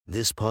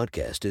This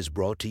podcast is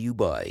brought to you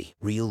by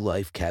Real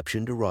Life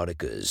Captioned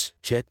Eroticas.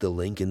 Check the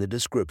link in the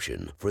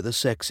description for the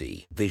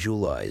sexy,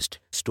 visualized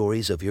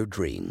stories of your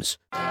dreams.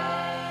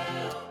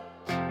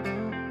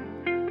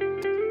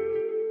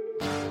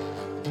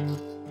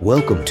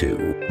 Welcome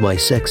to My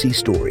Sexy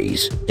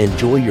Stories.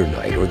 Enjoy your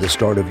night or the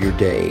start of your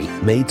day,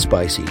 made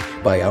spicy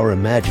by our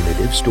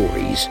imaginative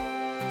stories.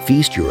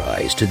 Feast your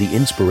eyes to the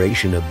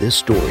inspiration of this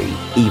story,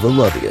 Eva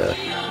Lovia.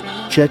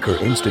 Check her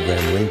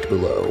Instagram linked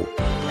below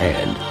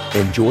and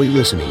enjoy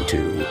listening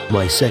to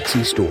My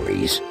Sexy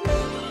Stories.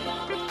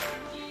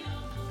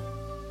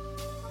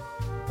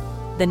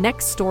 The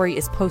next story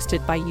is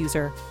posted by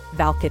user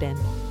Valkadin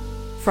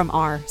from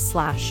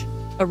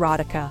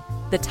r/erotica.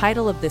 The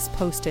title of this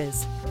post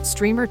is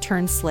Streamer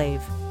Turned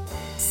Slave.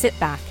 Sit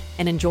back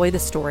and enjoy the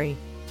story.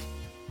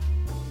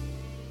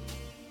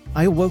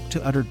 I awoke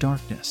to utter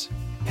darkness,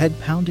 head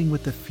pounding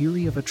with the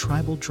fury of a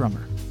tribal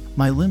drummer.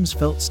 My limbs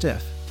felt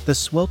stiff, the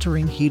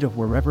sweltering heat of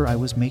wherever I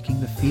was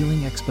making the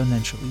feeling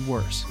exponentially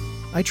worse.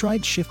 I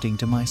tried shifting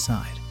to my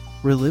side,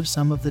 relive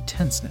some of the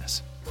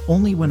tenseness.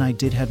 Only when I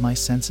did had my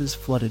senses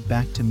flooded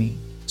back to me.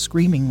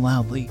 Screaming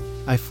loudly,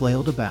 I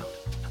flailed about.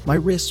 My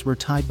wrists were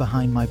tied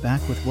behind my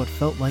back with what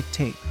felt like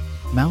tape,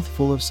 mouth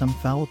full of some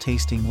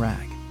foul-tasting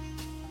rag.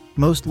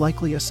 Most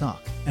likely a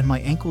sock, and my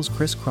ankles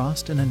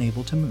crisscrossed and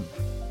unable to move.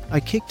 I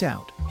kicked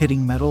out,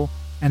 hitting metal,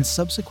 and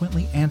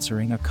subsequently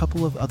answering a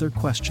couple of other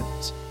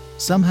questions.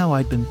 Somehow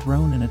I'd been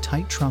thrown in a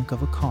tight trunk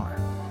of a car.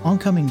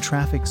 Oncoming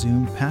traffic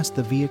zoomed past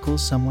the vehicle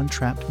someone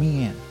trapped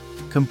me in,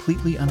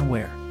 completely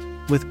unaware.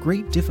 With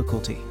great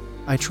difficulty,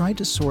 I tried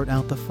to sort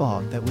out the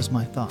fog that was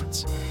my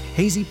thoughts.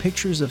 Hazy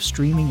pictures of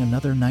streaming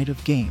another night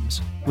of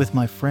games with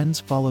my friends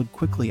followed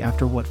quickly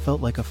after what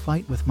felt like a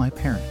fight with my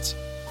parents.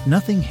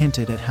 Nothing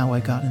hinted at how I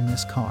got in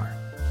this car.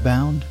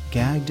 Bound,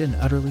 gagged, and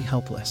utterly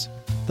helpless.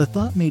 The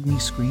thought made me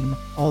scream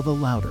all the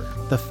louder,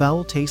 the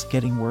foul taste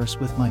getting worse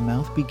with my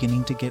mouth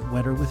beginning to get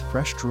wetter with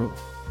fresh drool.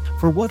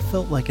 For what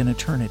felt like an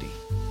eternity,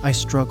 I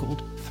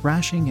struggled,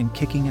 thrashing and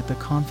kicking at the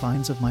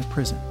confines of my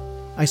prison.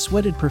 I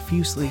sweated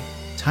profusely,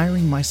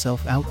 tiring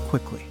myself out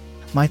quickly.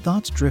 My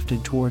thoughts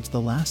drifted towards the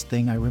last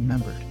thing I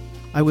remembered.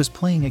 I was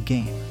playing a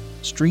game,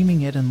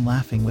 streaming it and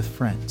laughing with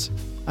friends.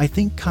 I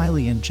think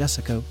Kylie and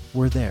Jessica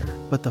were there,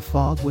 but the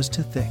fog was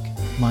too thick,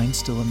 mine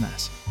still a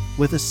mess.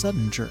 With a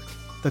sudden jerk,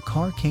 the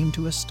car came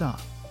to a stop.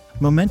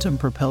 Momentum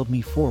propelled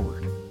me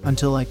forward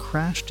until I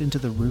crashed into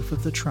the roof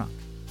of the trunk.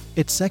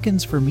 It took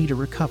seconds for me to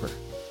recover,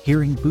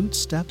 hearing boot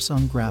steps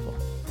on gravel.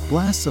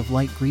 Blasts of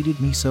light greeted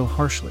me so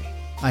harshly,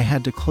 I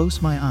had to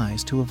close my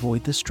eyes to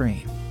avoid the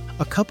strain.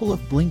 A couple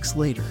of blinks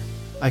later,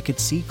 I could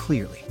see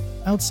clearly.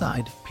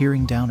 Outside,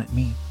 peering down at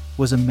me,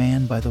 was a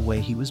man by the way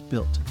he was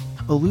built.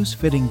 A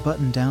loose-fitting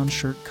button-down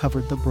shirt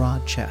covered the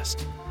broad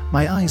chest.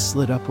 My eyes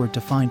slid upward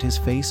to find his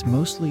face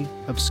mostly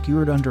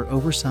obscured under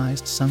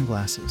oversized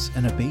sunglasses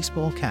and a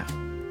baseball cap.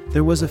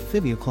 There was a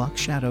 5 o'clock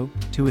shadow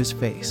to his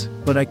face,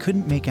 but I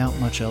couldn't make out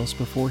much else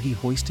before he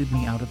hoisted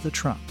me out of the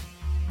trunk,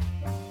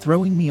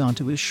 throwing me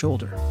onto his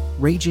shoulder.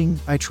 Raging,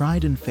 I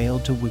tried and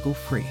failed to wiggle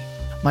free.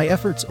 My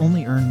efforts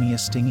only earned me a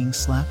stinging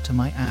slap to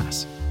my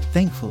ass.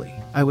 Thankfully,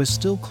 I was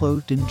still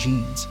clothed in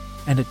jeans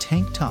and a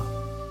tank top.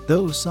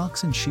 Those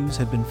socks and shoes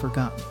had been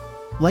forgotten.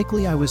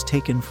 Likely I was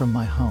taken from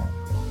my home,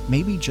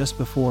 maybe just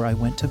before I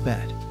went to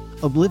bed.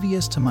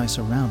 Oblivious to my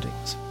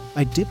surroundings,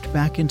 I dipped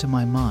back into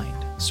my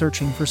mind,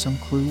 searching for some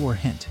clue or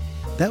hint.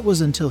 That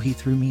was until he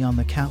threw me on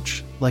the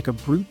couch, like a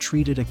brute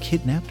treated a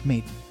kidnapped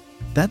maiden.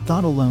 That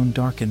thought alone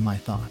darkened my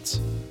thoughts,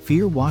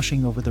 fear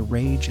washing over the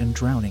rage and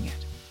drowning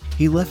it.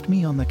 He left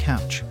me on the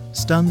couch,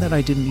 stunned that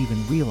I didn't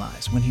even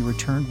realize when he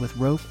returned with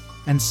rope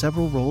and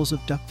several rolls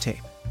of duct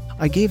tape.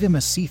 I gave him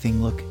a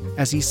seething look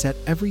as he set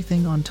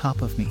everything on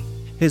top of me.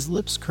 His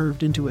lips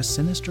curved into a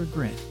sinister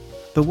grin.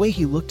 The way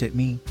he looked at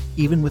me,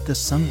 even with the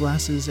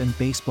sunglasses and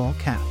baseball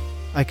cap,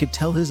 I could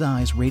tell his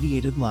eyes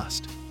radiated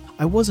lust.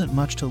 I wasn't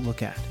much to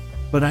look at,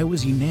 but I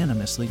was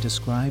unanimously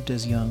described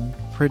as young,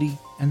 pretty,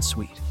 and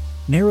sweet.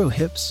 Narrow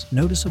hips,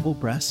 noticeable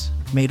breasts,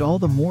 made all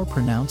the more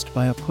pronounced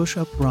by a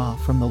push-up bra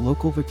from the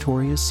local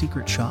Victoria's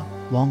Secret shop,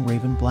 long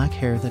raven black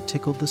hair that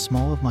tickled the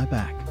small of my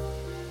back.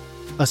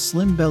 A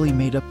slim belly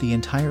made up the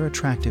entire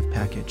attractive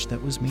package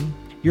that was me.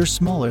 "You're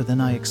smaller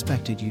than I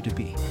expected you to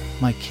be,"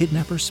 my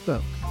kidnapper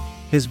spoke.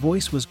 His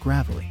voice was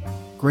gravelly,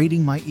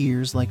 grating my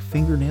ears like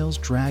fingernails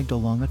dragged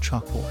along a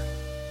chalkboard.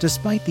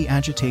 Despite the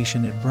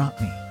agitation it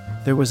brought me,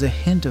 there was a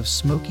hint of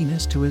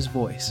smokiness to his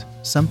voice,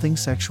 something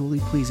sexually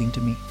pleasing to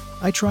me.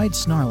 I tried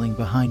snarling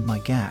behind my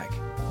gag,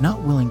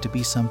 not willing to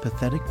be some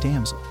pathetic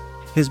damsel.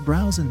 His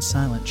brows in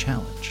silent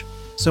challenge,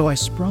 so I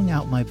sprung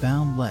out my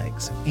bound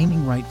legs,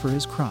 aiming right for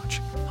his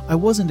crotch. I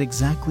wasn't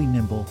exactly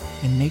nimble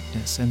in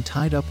nakedness and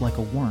tied up like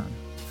a worm,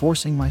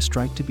 forcing my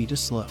strike to be too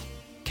slow.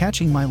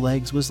 Catching my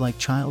legs was like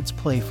child's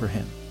play for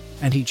him,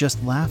 and he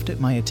just laughed at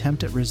my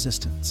attempt at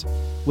resistance.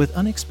 With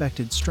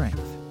unexpected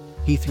strength,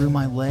 he threw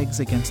my legs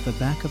against the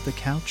back of the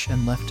couch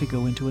and left to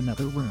go into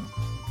another room.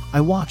 I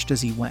watched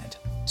as he went,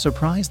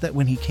 surprised that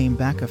when he came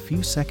back a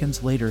few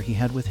seconds later he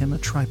had with him a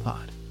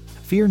tripod.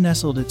 Fear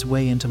nestled its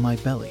way into my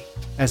belly,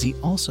 as he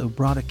also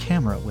brought a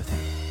camera with him.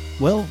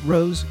 Well,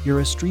 Rose,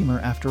 you're a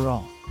streamer after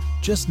all.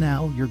 Just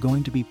now, you're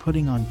going to be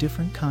putting on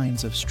different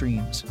kinds of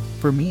streams,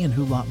 for me and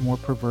who lot more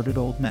perverted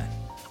old men.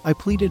 I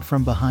pleaded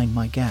from behind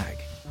my gag,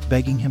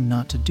 begging him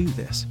not to do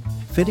this,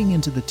 fitting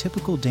into the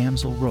typical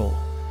damsel role.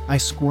 I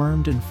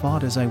squirmed and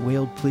fought as I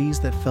wailed pleas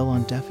that fell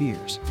on deaf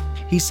ears.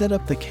 He set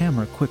up the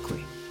camera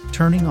quickly,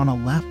 turning on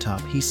a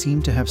laptop he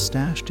seemed to have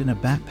stashed in a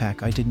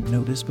backpack I didn't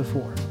notice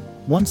before.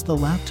 Once the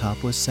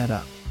laptop was set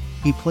up,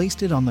 he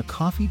placed it on the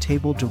coffee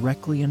table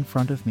directly in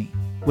front of me.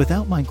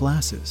 Without my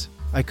glasses,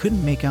 I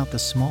couldn't make out the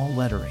small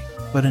lettering,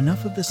 but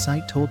enough of the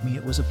site told me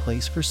it was a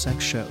place for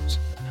sex shows.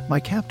 My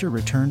captor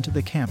returned to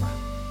the camera,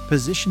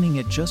 positioning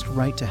it just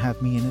right to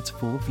have me in its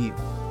full view.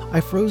 I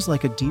froze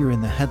like a deer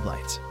in the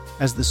headlights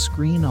as the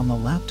screen on the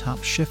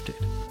laptop shifted,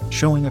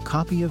 showing a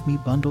copy of me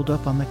bundled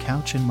up on the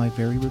couch in my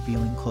very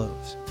revealing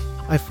clothes.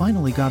 I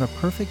finally got a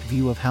perfect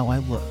view of how I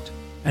looked,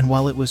 and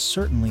while it was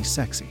certainly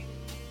sexy,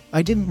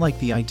 I didn't like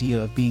the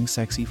idea of being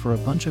sexy for a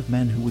bunch of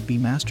men who would be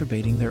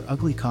masturbating their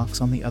ugly cocks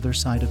on the other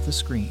side of the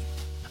screen.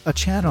 A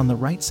chat on the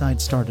right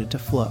side started to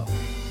flow,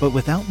 but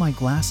without my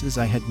glasses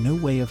I had no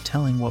way of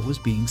telling what was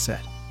being said.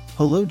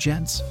 "Hello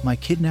gents," my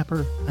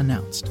kidnapper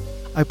announced.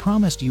 "I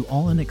promised you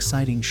all an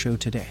exciting show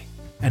today,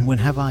 and when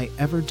have I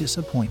ever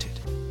disappointed?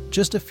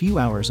 Just a few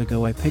hours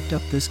ago I picked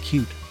up this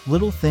cute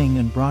little thing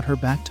and brought her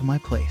back to my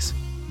place.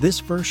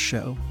 This first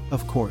show,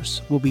 of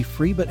course, will be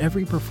free, but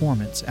every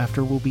performance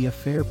after will be a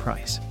fair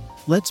price.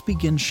 Let's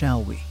begin,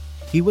 shall we?"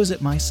 He was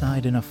at my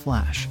side in a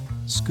flash,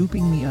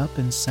 scooping me up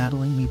and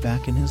saddling me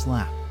back in his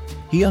lap.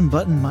 He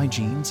unbuttoned my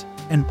jeans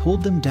and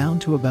pulled them down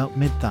to about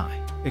mid-thigh,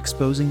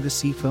 exposing the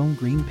seafoam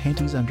green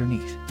panties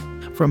underneath.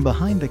 From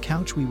behind the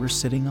couch we were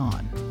sitting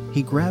on,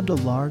 he grabbed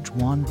a large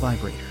wand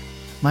vibrator.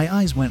 My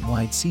eyes went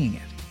wide seeing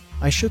it.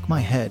 I shook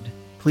my head,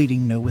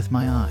 pleading no with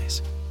my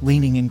eyes.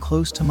 Leaning in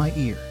close to my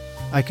ear,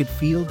 I could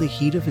feel the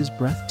heat of his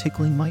breath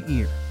tickling my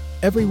ear.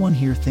 "Everyone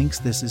here thinks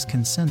this is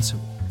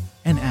consensual.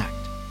 An act.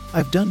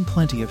 I've done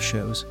plenty of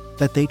shows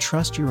that they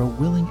trust you're a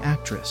willing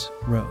actress,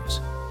 Rose.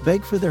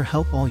 Beg for their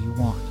help all you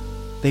want.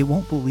 They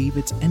won't believe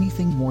it's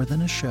anything more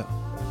than a show.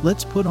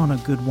 Let's put on a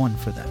good one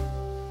for them."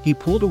 He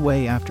pulled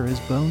away after his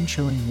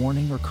bone-chilling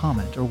warning or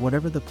comment or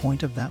whatever the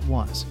point of that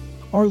was.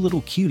 Our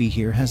little cutie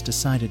here has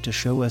decided to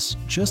show us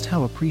just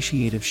how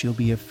appreciative she'll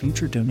be of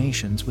future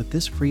donations with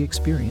this free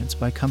experience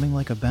by coming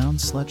like a bound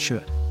slut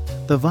should.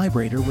 The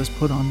vibrator was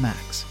put on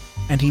max,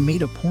 and he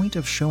made a point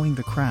of showing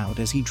the crowd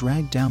as he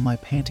dragged down my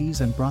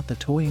panties and brought the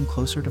toy in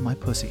closer to my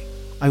pussy.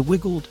 I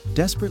wiggled,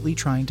 desperately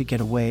trying to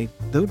get away,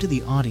 though to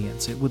the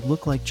audience it would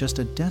look like just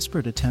a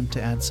desperate attempt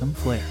to add some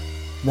flair.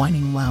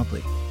 Whining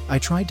loudly, I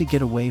tried to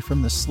get away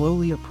from the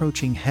slowly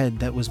approaching head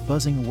that was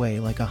buzzing away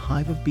like a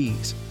hive of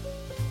bees.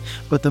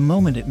 But the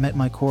moment it met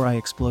my core, I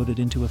exploded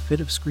into a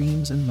fit of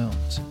screams and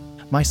moans.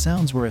 My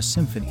sounds were a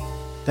symphony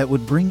that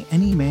would bring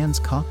any man's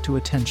cock to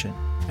attention,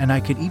 and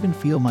I could even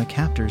feel my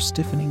captors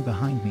stiffening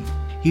behind me.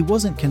 He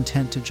wasn't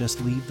content to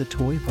just leave the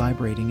toy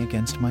vibrating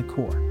against my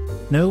core.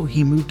 No,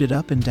 he moved it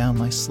up and down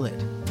my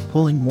slit,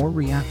 pulling more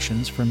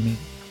reactions from me.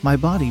 My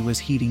body was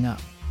heating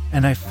up,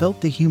 and I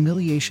felt the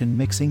humiliation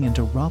mixing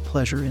into raw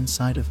pleasure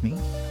inside of me.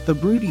 The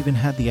brute even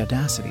had the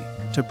audacity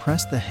to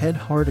press the head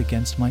hard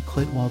against my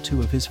clit while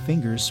two of his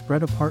fingers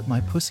spread apart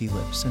my pussy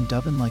lips and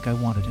dove in like I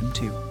wanted him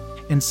to.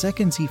 In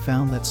seconds he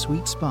found that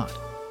sweet spot,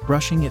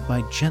 brushing it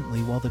by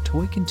gently while the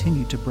toy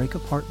continued to break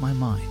apart my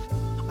mind.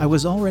 I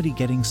was already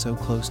getting so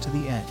close to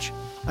the edge.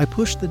 I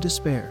pushed the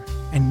despair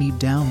and kneed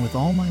down with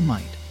all my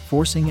might,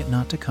 forcing it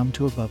not to come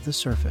to above the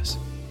surface.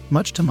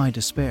 Much to my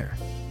despair,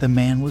 the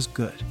man was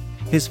good.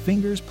 His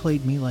fingers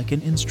played me like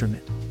an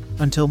instrument,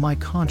 until my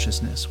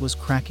consciousness was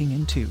cracking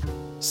in two.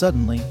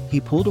 Suddenly,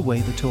 he pulled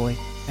away the toy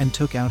and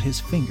took out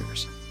his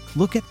fingers.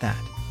 "Look at that.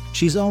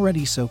 She's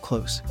already so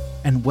close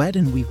and wet,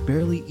 and we've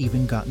barely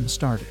even gotten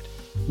started.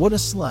 What a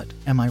slut,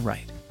 am I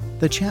right?"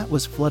 The chat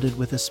was flooded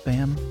with a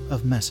spam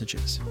of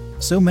messages.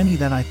 So many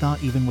that I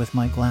thought even with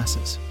my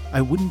glasses,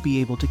 I wouldn't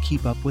be able to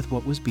keep up with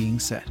what was being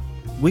said.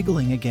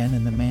 Wiggling again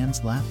in the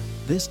man's lap,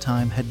 this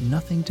time had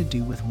nothing to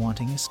do with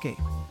wanting escape.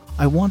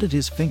 I wanted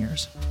his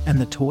fingers and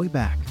the toy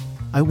back.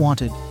 I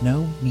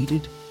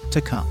needed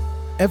to come.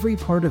 Every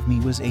part of me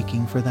was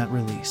aching for that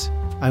release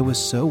I was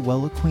so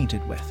well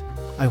acquainted with.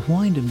 I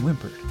whined and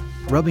whimpered,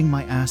 rubbing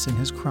my ass in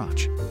his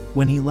crotch.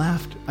 When he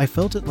laughed, I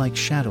felt it like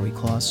shadowy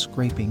claws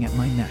scraping at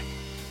my neck.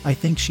 "I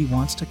think she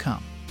wants to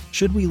come.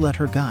 Should we let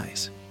her,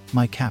 guys?"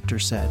 my captor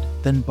said,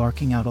 then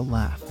barking out a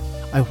laugh.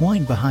 I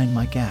whined behind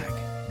my gag,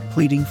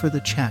 pleading for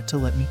the chat to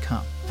let me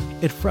come.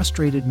 It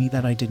frustrated me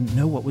that I didn't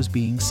know what was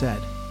being said,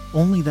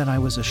 only that I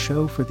was a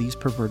show for these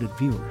perverted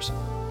viewers.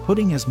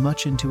 Putting as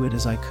much into it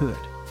as I could,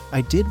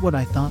 I did what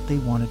I thought they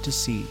wanted to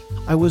see.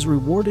 I was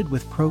rewarded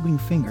with probing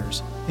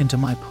fingers into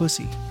my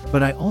pussy,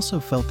 but I also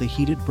felt the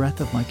heated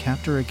breath of my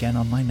captor again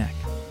on my neck.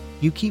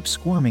 "You keep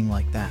squirming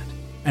like that,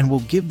 and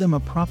we'll give them a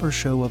proper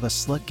show of a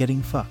slut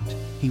getting fucked,"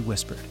 he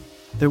whispered.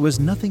 There was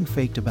nothing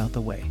faked about the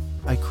way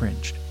I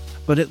cringed,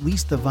 but at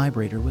least the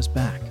vibrator was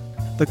back.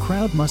 The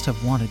crowd must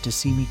have wanted to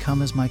see me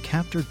come as my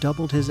captor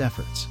doubled his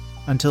efforts,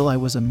 until I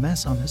was a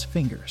mess on his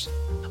fingers.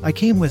 I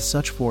came with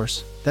such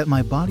force that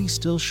my body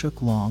still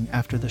shook long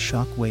after the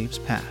shock waves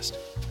passed.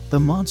 The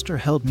monster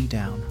held me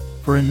down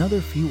for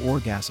another few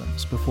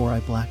orgasms before I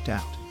blacked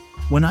out.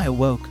 When I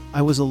awoke,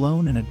 I was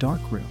alone in a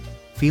dark room,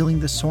 feeling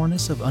the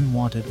soreness of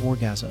unwanted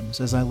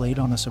orgasms as I laid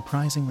on a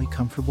surprisingly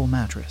comfortable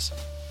mattress.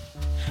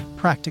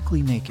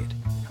 Practically naked,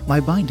 my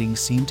bindings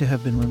seemed to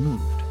have been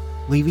removed,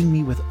 leaving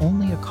me with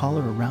only a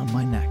collar around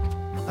my neck.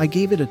 I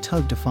gave it a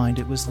tug to find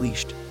it was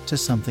leashed to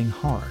something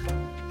hard,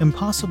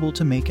 impossible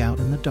to make out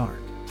in the dark.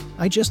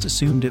 I just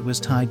assumed it was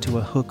tied to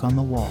a hook on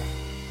the wall.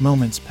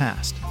 Moments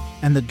passed,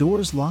 and the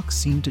door's lock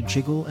seemed to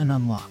jiggle and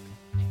unlock.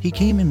 He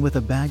came in with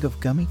a bag of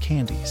gummy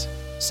candies,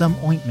 some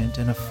ointment,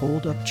 and a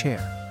fold-up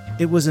chair.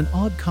 It was an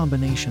odd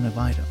combination of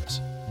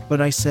items,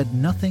 but I said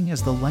nothing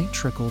as the light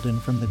trickled in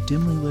from the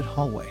dimly lit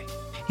hallway.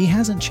 He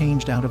hasn't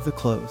changed out of the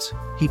clothes.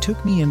 He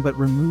took me in but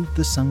removed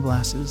the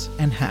sunglasses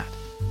and hat,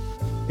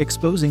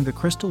 exposing the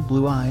crystal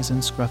blue eyes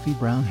and scruffy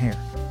brown hair.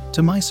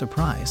 To my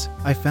surprise,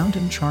 I found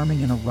him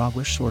charming in a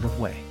roguish sort of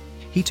way.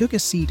 He took a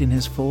seat in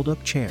his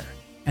fold-up chair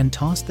and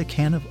tossed the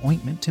can of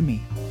ointment to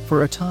me.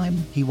 For a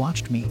time, he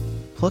watched me,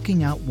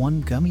 plucking out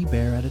one gummy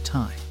bear at a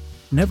time.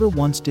 Never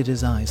once did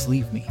his eyes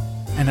leave me,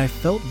 and I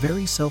felt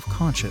very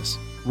self-conscious,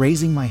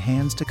 raising my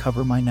hands to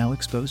cover my now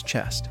exposed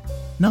chest.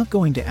 Not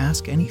going to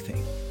ask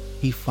anything,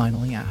 he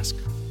finally asked.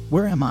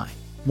 Where am I?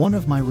 One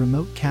of my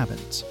remote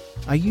cabins.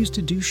 I used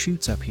to do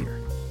shoots up here,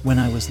 when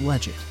I was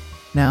legit.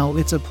 Now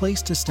it's a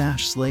place to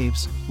stash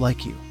slaves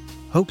like you.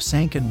 Hope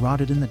sank and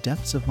rotted in the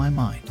depths of my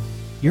mind.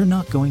 You're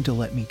not going to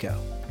let me go,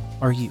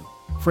 are you?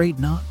 Afraid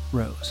not,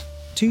 Rose.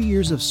 2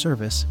 years of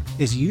service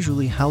is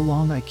usually how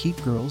long I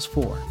keep girls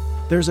for.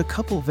 There's a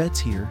couple vets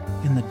here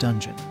in the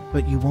dungeon,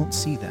 but you won't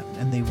see them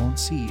and they won't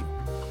see you.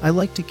 I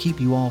like to keep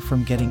you all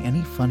from getting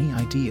any funny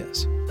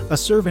ideas. A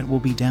servant will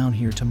be down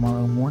here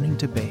tomorrow morning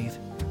to bathe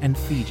and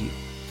feed you.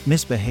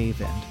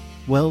 Misbehave and,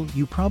 well,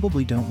 you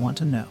probably don't want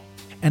to know.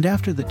 And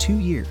after the 2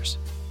 years,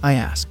 I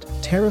asked,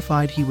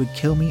 terrified he would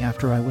kill me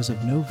after I was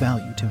of no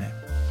value to him.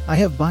 I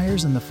have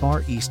buyers in the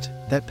Far East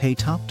that pay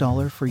top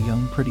dollar for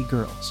young pretty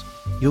girls.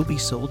 You'll be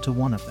sold to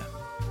one of them.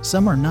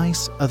 Some are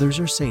nice, others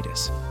are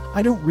sadists.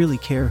 I don't really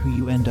care who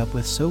you end up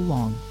with so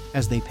long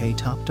as they pay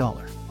top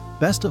dollar.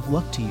 Best of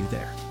luck to you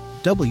there.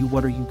 W,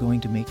 what are you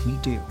going to make me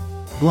do?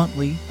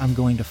 Bluntly, I'm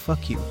going to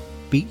fuck you,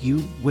 beat you,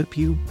 whip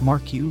you,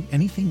 mark you,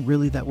 anything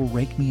really that will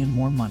rake me in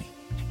more money.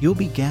 You'll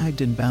be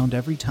gagged and bound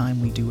every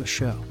time we do a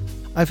show.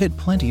 I've had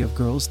plenty of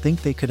girls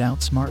think they could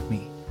outsmart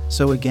me.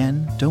 So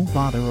again, don't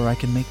bother or I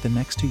can make the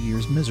next 2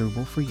 years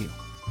miserable for you.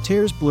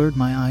 Tears blurred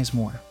my eyes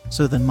more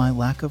so than my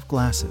lack of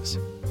glasses.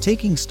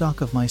 Taking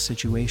stock of my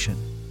situation,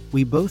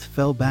 we both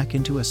fell back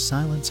into a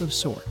silence of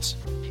sorts.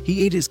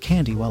 He ate his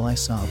candy while I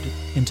sobbed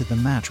into the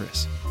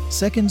mattress.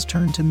 Seconds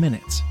turned to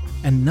minutes,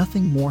 and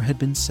nothing more had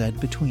been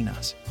said between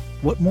us.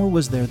 What more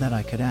was there that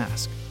I could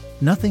ask?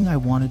 Nothing I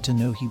wanted to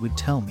know he would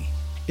tell me.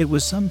 It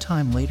was some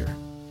time later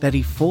that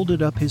he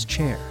folded up his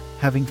chair,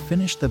 having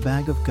finished the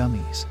bag of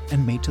gummies,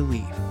 and made to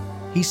leave.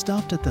 He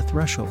stopped at the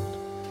threshold,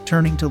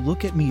 turning to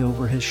look at me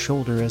over his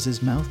shoulder as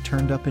his mouth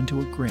turned up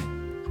into a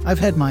grin. I've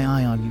had my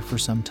eye on you for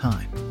some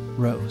time,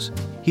 Rose.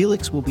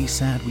 Helix will be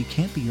sad we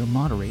can't be your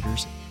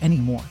moderators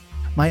anymore.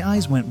 My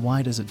eyes went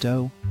wide as a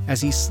doe as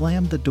he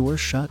slammed the door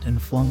shut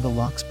and flung the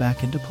locks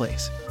back into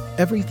place.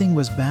 Everything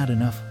was bad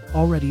enough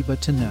already,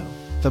 but to know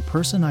the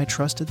person I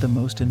trusted the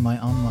most in my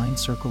online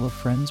circle of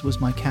friends was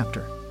my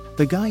captor.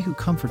 The guy who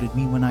comforted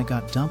me when I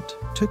got dumped,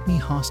 took me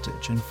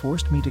hostage, and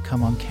forced me to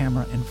come on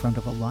camera in front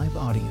of a live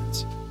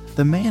audience.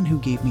 The man who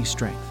gave me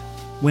strength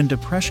when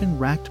depression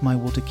racked my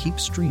will to keep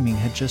streaming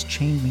had just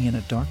chained me in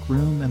a dark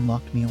room and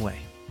locked me away.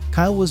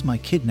 Kyle was my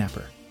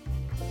kidnapper.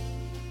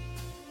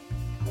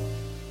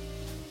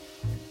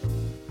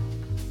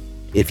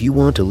 If you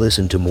want to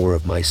listen to more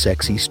of my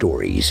sexy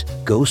stories,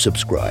 go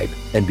subscribe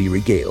and be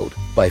regaled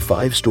by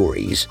 5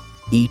 stories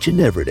each and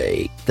every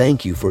day.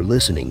 Thank you for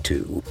listening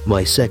to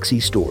My Sexy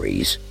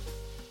Stories.